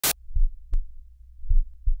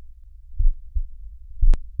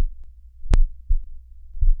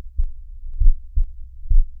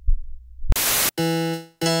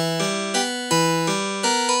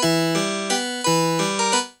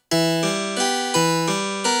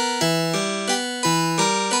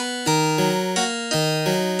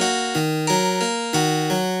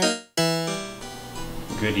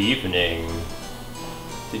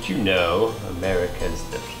you know America's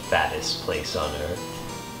the fattest place on Earth?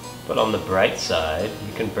 But on the bright side,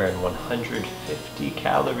 you can burn 150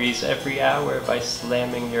 calories every hour by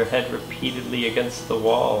slamming your head repeatedly against the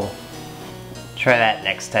wall. Try that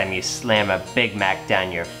next time you slam a Big Mac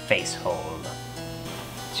down your face hole.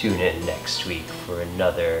 Tune in next week for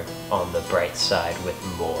another On the Bright Side with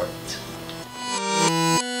Mort.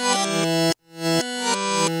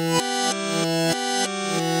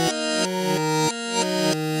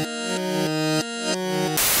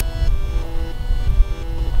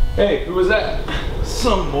 Hey, who was that?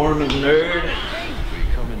 Some Mormon nerd.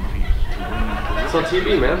 It's on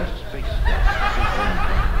TV, man.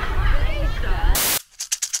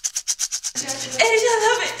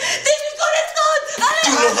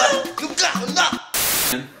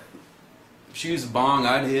 If she was a bong,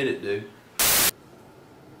 I'd hit it, dude.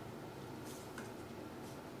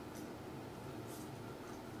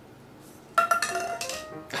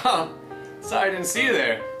 Oh, sorry I didn't see you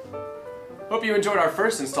there. Hope you enjoyed our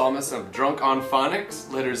first installments of Drunk on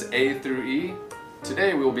Phonics, letters A through E.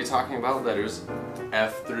 Today we will be talking about letters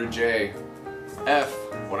F through J. F,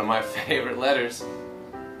 one of my favorite letters.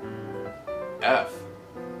 F.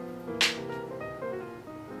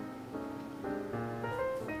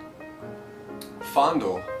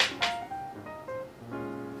 Fondle.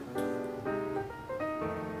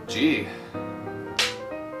 G.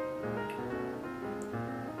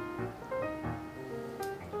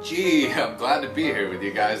 Gee, I'm glad to be here with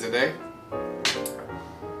you guys today.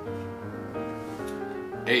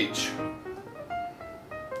 H.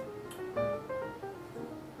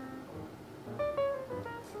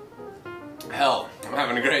 Hell, I'm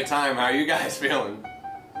having a great time. How are you guys feeling?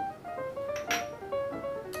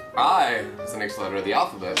 I is the next letter of the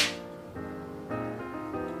alphabet.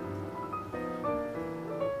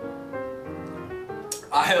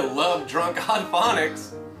 I love Drunk on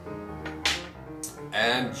Phonics.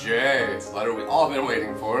 And J, it's the letter we've all been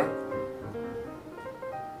waiting for.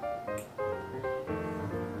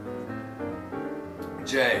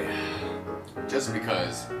 J, just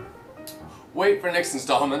because. Wait for next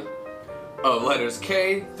installment of letters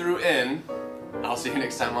K through N. I'll see you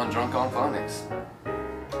next time on Drunk on Phonics.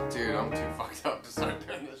 Dude, I'm too fucked up to start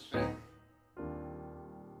doing this shit.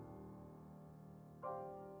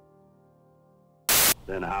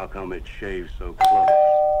 Then how come it shaves so close?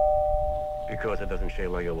 Because it doesn't shave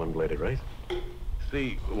like a one-bladed razor.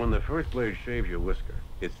 See, when the first blade shaves your whisker,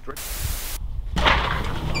 it's straight.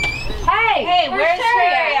 Hey, where's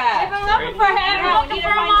Terry at? We've been looking for him. We're looking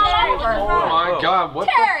for him all over. Oh my god, what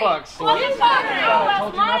Terry, the fuck, Slim? what are you talking about? I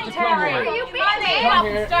told you not to come here. Where are you being? Come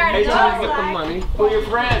here. Hey, Tyler, get the money. Who are your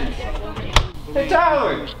friends? Hey,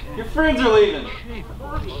 Tyler, your friends are leaving.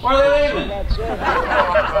 Why are they leaving?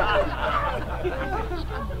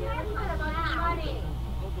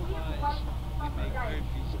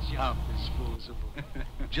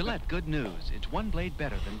 Gillette, good news. It's one blade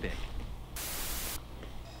better than big.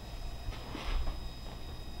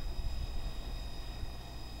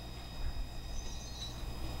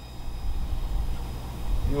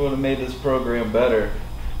 You know what would have made this program better?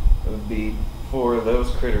 It would be 4 of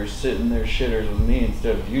those critters sitting their shitters with me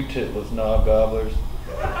instead of you titless knob gobblers.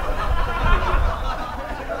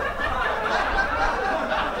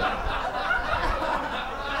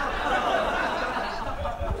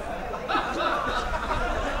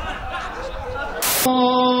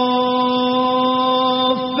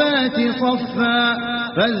 صفا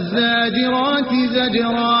فالزاجرات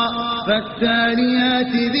زجرا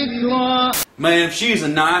فالتاليات ذكرا. Man, if she's a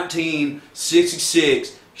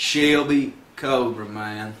 1966 Shelby Cobra,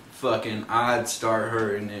 man, fucking I'd start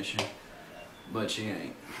her ignition. But she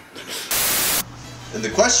ain't. And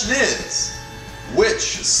the question is,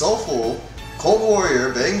 which soulful cold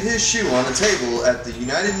warrior banged his shoe on a table at the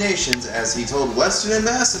United Nations as he told Western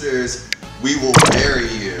ambassadors, "We will bury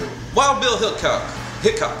you"? Wild Bill Hickok,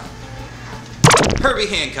 Herbie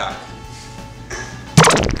Hancock,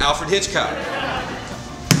 Alfred Hitchcock.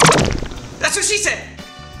 That's what she said.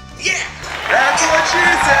 Yeah. That's what she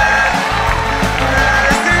said.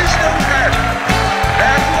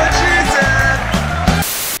 That's what she said.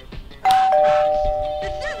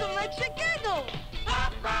 This isn't like Chicago.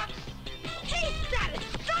 Pop rock. He's got a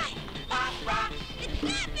strike. Pop rock. It's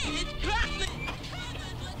Batman. It's Batman.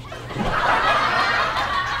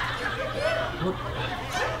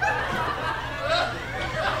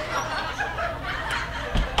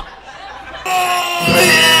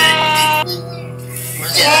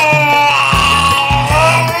 Yeah.